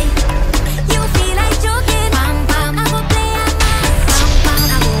eye. You feel like joking. Pam, I go play a man. Pam,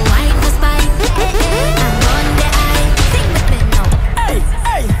 I go wine for spite. I'm on the eye. Sing with me now. Hey,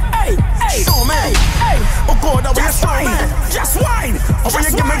 show me. Oh God, I will show me. Just wine. Oh, will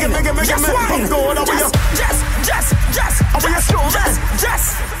you give me. Oh God, I will. Just. I will show me.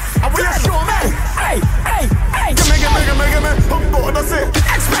 I will show me. Hey. Give me. Oh God, I say.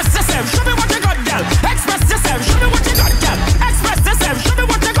 Express yourself, show me what you got, girl. Express yourself, show me what you got, girl. Express yourself, show me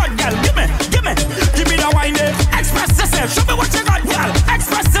what you got, girl. Give me the wine there. Express yourself, show me what you got, girl.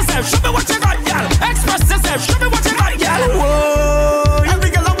 Express yourself, show me what you got, girl. Express yourself, show me what you got, girl. Whoa, every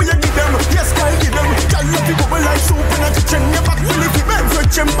girl I will you give them. Yes, girl, give them. Girl, love people will like soup in a kitchen. Your back will lift them.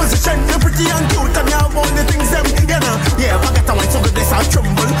 Switch in position. You're pretty and cute and you have all the things them. You know, yeah, if I get a wine so good this I'll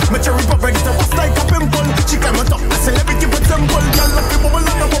tremble. My cherry pop ready to bust like a pimple. She climb on top, a celebrity but simple. Girl, love people will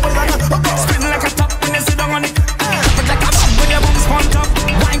like a bubble like a spin like a top when you sit down on it. Put like a bomb with your boobs on top.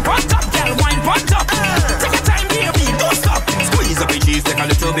 Wine on top, girl, wine on top. Take your time, baby, don't stop. Squeeze up your cheese like a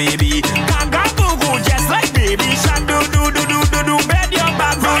little baby. Gaga boo boo, just like baby. Shan do. Bend your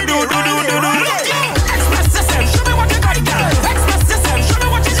back, do. Express yourself, show me what you got, girl. Express yourself, show me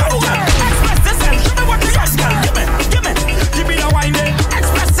what you got, girl. Express yourself, show me what you got, girl. Give me the wine there.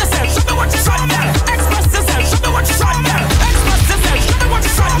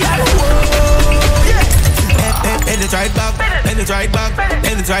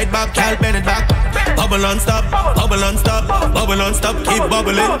 it right back, gal, bend it back. Bubble on stop, bubble on stop, bubble on stop, keep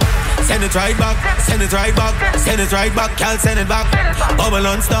bubbling. Send it right back, send it right back, send it right back, gal, send it back. Bubble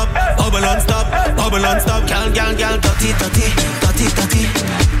on stop, bubble on stop, bubble on stop, gal, gal, gal, dirty, dirty, dirty, dirty.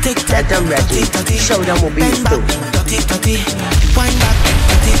 Take that, I'm ready. Show them what we do. Dirty, dirty, wind back,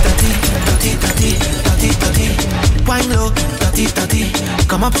 dirty, dirty, dirty, dirty, dirty, dirty. Wind low, dirty, dirty,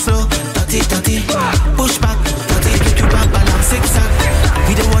 come up slow, dirty, dirty. Push back, dirty, make you back, balance zigzag.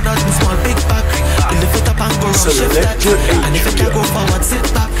 We don't want nothing small, big back. Lift it up and go round, shift that. And if it can't go forward, sit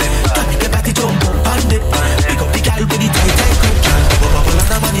back. Can you get back to jump up and it? Pick up the gal with the tight, tight grip. Bubble, bubble on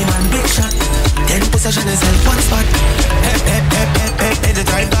the money man, big shot. 10 possession is held one spot. Hep, hep, hep, hep, hep. Bend it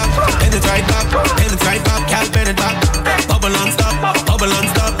right back, bend it right back, bend it right back, gal, bend it back. Bubble on stop, bubble on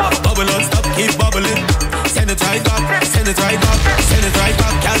stop, bubble on stop, keep bubbling. Send it right back, send it right back, send it right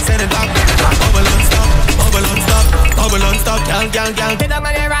back, gal, send it back. Bubble on stop, bubble on stop, bubble on stop, gal, gal, gal. Sit down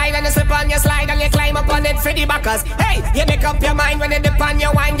on your ride and you slip on your slide and you climb up on it for the backers. Hey, you make up your mind when you dip on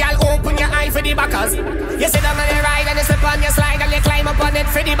your wine, gal, open your eye for the backers. You sit down on your ride and you slip on your slide and you climb up on it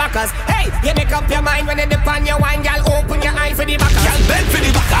for the backers. Hey, you make up your mind when you dip on your wine, gal, open your eye for the backers. Gal, bend for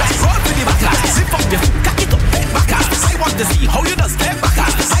the backers, roll for the backers, zip up your foot, cock it up, head backers. I want to see how you does step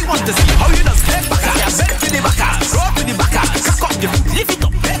backers. I want to see how you does step backers. Gal, bend for the backers, roll for the backers, cock up your foot, lift it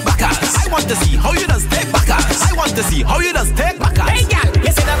up, head backers. I want to see how you does step backers. I want to see how you does step backers. Hey, gal,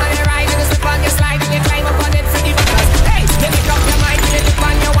 you sit down on your ride and you slip on your slide and you climb up on it for the backers. Hey, you make up your mind when you dip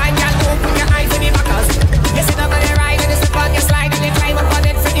on your wine, gal, open your eye for the backers. You sit down on your ride and you slip on your slide and you climb up on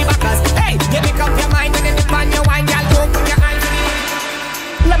it for the backers. Hey, you make up your mind when you dip on your wine, gal, open your eye for the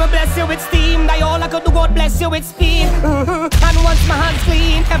backers. Let me bless you with steam, that all I could do, God bless you with speed. And once my hands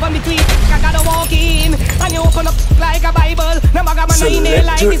clean, heaven between, I gotta walk in. And you open up like a Bible. No maga man in there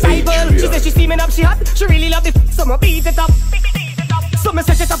like disciple. She said she steaming up, she hot, she really love it. So me beat it up. So me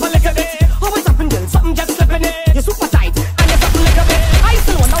stretch it up a little bit. Oh, what's happening, girl? Something just slipping it. You're super tight, and you're something like a bit. I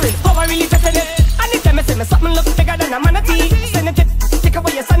still wondering how I really fitting it. And if them say me something looks bigger than a manatee. Send it, take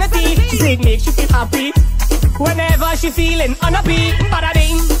away your sanity. She said it makes you feel happy whenever she feeling unhappy. Bada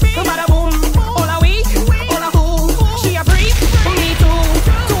ding, bada boom. All a week, all a who. She a freak, me too.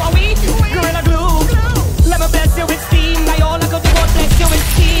 To a week, gorilla glue. Let me bless you with steam. I all I could do was bless you with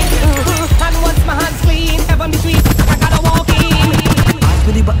steam. And once my hands clean, heaven between, I gotta walk in.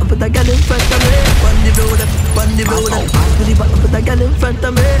 With the button, put that gal in front of me. On the road, on the road. With the button, put that gal in front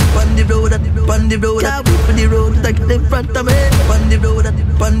of me. On the road, on the road. With the road, put that gal in front of me. On the road,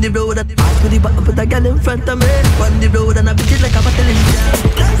 on the road. With the button, put that gal in front of me. On the road, and I beat it like a battle in the jam.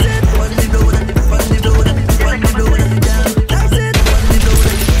 That's it. On the road, on the road, on the road, on the jam. That's it. On the road,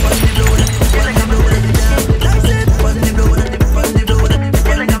 on the road, on the road, on the jam. That's it. On the road, on the road,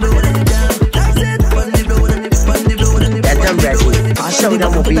 on the road, on the jam. That's it. On the road, on the road, on the road. That I'm ready. Show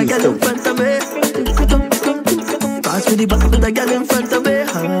them what we do. Pass me the back with the gal in front of me. I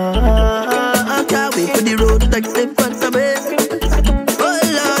can't wait for the road with the gal in front of me. Oh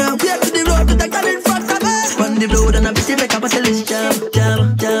Lord, wait for the road with the gal in front of me. On the road and I beat it like a battle is jam,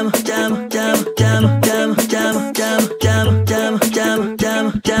 jam, jam, jam, jam, jam, jam, jam, jam, jam, jam, jam,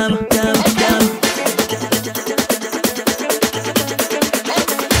 jam, jam, jam, jam.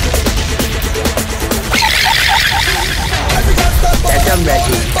 I'm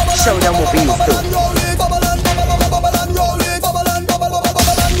ready. Show them what we used to.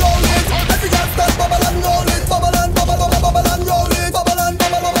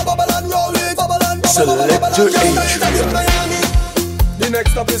 Selectah Adrian. The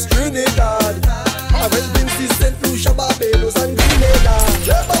next up is Trinidad. I will been St. Lucia, Barbados and Grenada.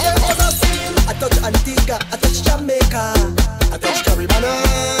 I touch Antigua, I touch Jamaica, I touch Caribbean,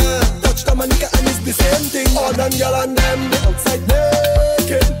 touch Dominica, and it's the same thing. All them y'all and them, they outside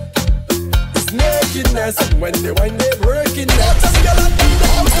naked. It's nakedness, and when they whine, they breaking necks. All them y'all and them, they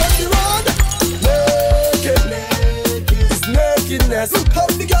outside the road. Naked, it's nakedness. How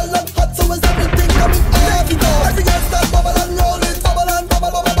the girl and hot, so is everything coming out every door. Every girl start bubble and roll it, bubble and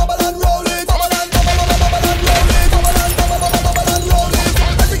bubble, bubble, bubble and roll it, bubble and bubble, bubble, bubble and roll it, bubble and bubble, bubble, bubble and roll it.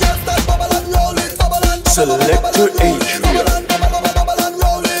 Every girl start bubble and roll it, bubble and bubble, Selectah Adrian.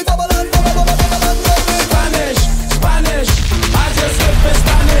 Spanish, Spanish, I just live in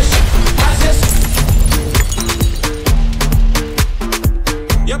Spanish. I just.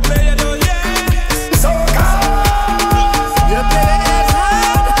 You play it, oh yeah. Soca. You play it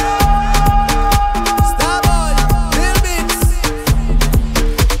hard. Starboy, Bill Beats.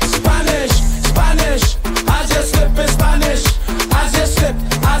 Spanish, Spanish, I just slip in Spanish. I just slip,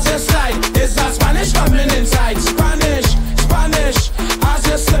 I just slide. Is that Spanish coming inside? Spanish, Spanish, I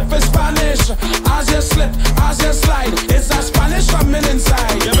just slip in Spanish. I just slip, I just slide. Is that Spanish coming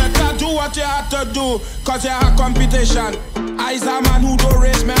inside? you, cause you're a competition. I's a man who don't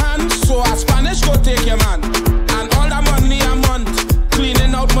raise my hand, so a Spanish go take your man. And all the money a month,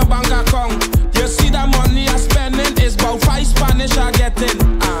 cleaning out my bank account. You see the money I spending is about 5 Spanish I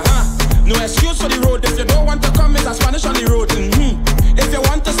getting. No excuse for the road. If you don't want to come, it's a Spanish on the road. If you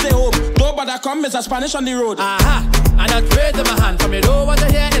want to stay home, don't bother come, it's a Spanish on the road. And I raise my hand from you don't want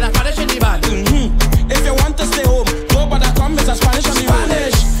to hear in a Spanish in the band. If you want to stay home, don't bother come, it's a Spanish on the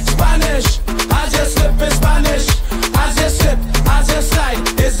road. Spanish, as you slip in Spanish. As you slip, as you slide,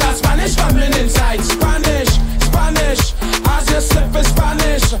 it's a Spanish coming inside. Spanish, as you slip in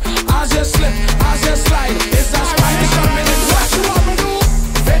Spanish. As you slip, as you slide, it's a Spanish coming inside. What you want me do?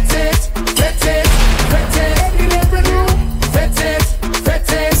 Fit it, fit it, fit it. You never do. Fit it,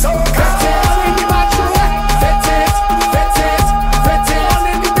 fit it, so fit it. In the bathroom. Fit it, fit it, fit it. All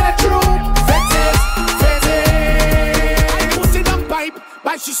in the bedroom. Fit it, fit it. I put it on pipe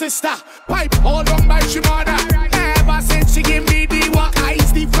by she sister. Pipe all on by she mother. Ever since she give me the work, I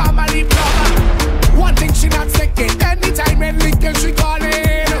is the family plumber. One thing she not second. Anytime when Lincoln she calling.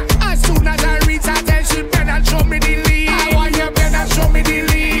 As soon as I reach her, then she better show me the lead. I want you better show me the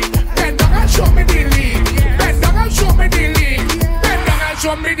lead. Bend down and show me the lead. Bend down and show me the lead. Bend down and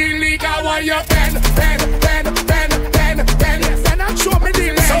show me the lead. I want you bend and show me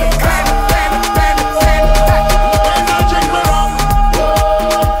the lead.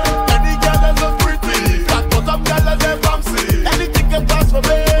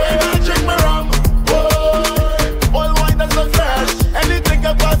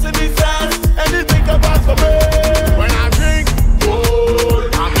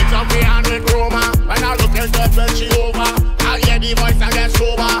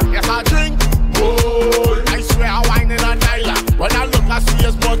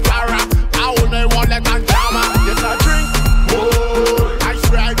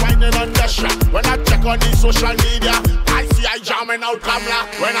 Social media, I see I jamming out camera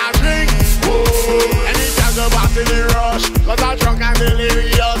when I drink. Whoa, anytime the party the rush, cause I'm drunk and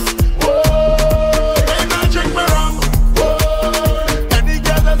delirious. Whoa, when I drink me rum. Whoa, any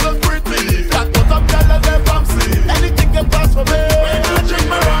girl that's so pretty, that put up girl that's a fancy. Anything can pass for me when I drink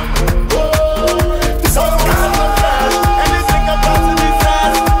me rum. Whoa, so fresh, anything can pass in this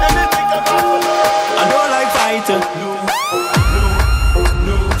ass, anything can pass for me. I don't like fighting.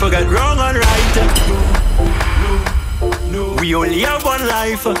 Forget wrong and right. We only have one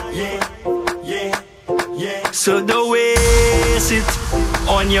life, so don't waste it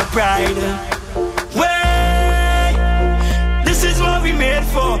on your pride. Wait, this is what we made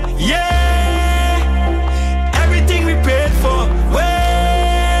for, everything we paid for.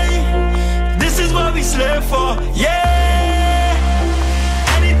 Wait, this is what we slave for,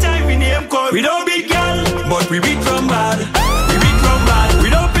 anytime we name call, we don't beat girl, but we beat from bad. We beat from bad, we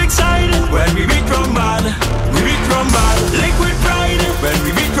don't pick side when we beat from bad. We beat from bad, liquid pride. When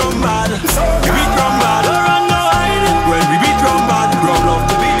we beat from bad, we beat from bad. Don't run no hide. When we beat from bad, roll off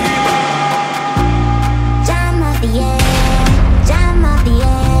the beat. Jam of the air, jam of the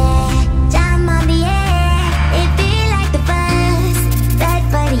air, jam of the air. It feel like the first, that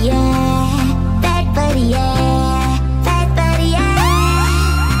for the air, that for the air, that for the air.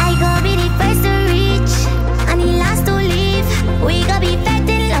 I go be the first to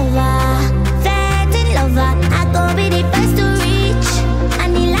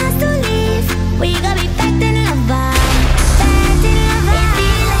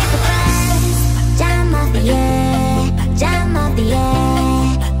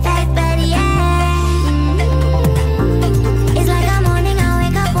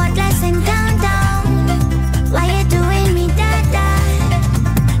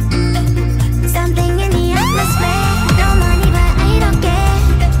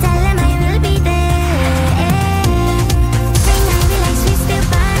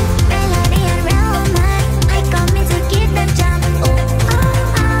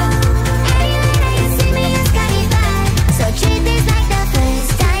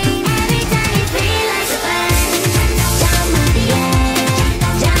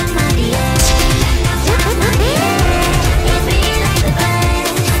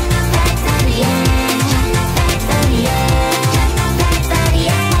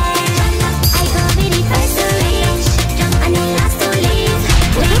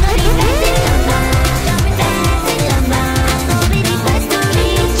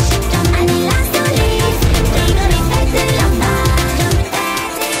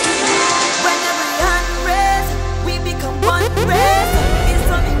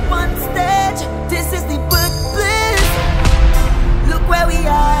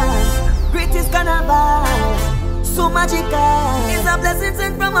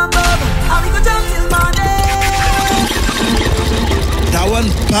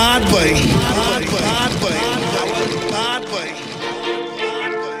Bad boy.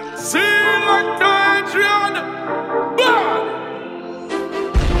 Selectah Adrian.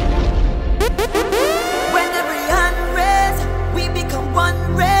 When every hand raised, we become one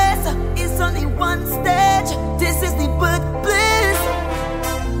race. It's only one stage. This is the birthplace.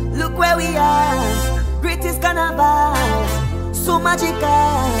 Look where we are. Greatest carnival. So magical.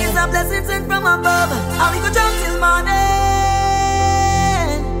 It's a blessing sent from above. And we go jump till morning.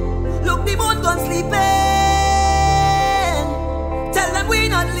 Look, the moon gone sleeping. Tell them we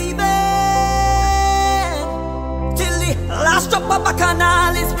not leaving till the last drop of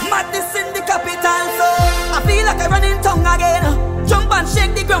bacchanal is madness in the capital. So I feel like I run in tongue again. Jump and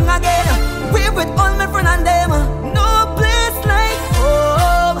shake the ground again. Wave with all my friends and them. No place like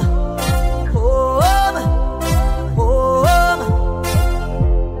home. Home. Home.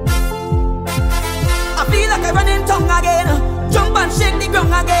 I feel like I run in tongue again. Jump and shake the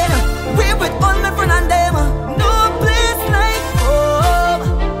ground again. Wave with all my friends and them. No place like home.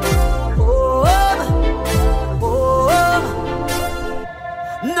 Home. Home.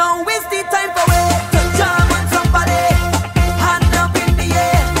 Now is the time for it to jam on somebody. Hand up in the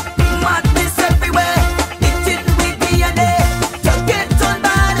air. Madness everywhere. It's in with DNA. To get on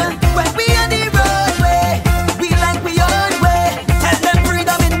bad when we on the roadway. We like we own way. Tell them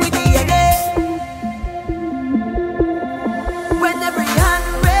freedom in with DNA. When every hand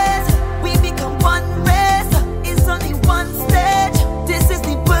raised, we become one race. It's only one stage. This is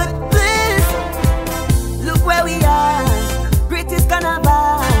the birthplace. Look where we are. Greatest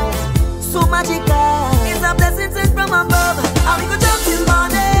carnival. So magical. It's a blessing sent from above. And we go jump till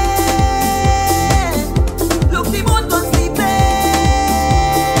morning. Look, the moon gone sleeping.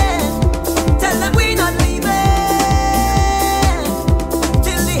 Tell them we not leaving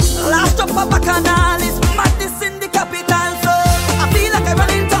till the last drop of bacchanal is madness in the capital. So I feel like I run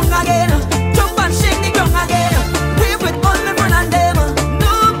in tongue again. Jump and shake the ground again. Wave with all my friends and them.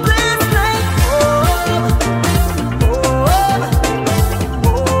 No place like home. Home.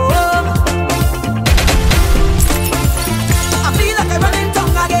 Home. I feel like I run in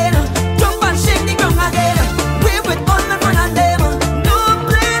tongue again. Jump and shake the ground again. Wave with all my friends and them. No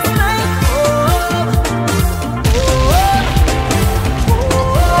place like home.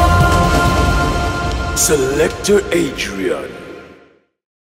 Home. Selectah Adrian.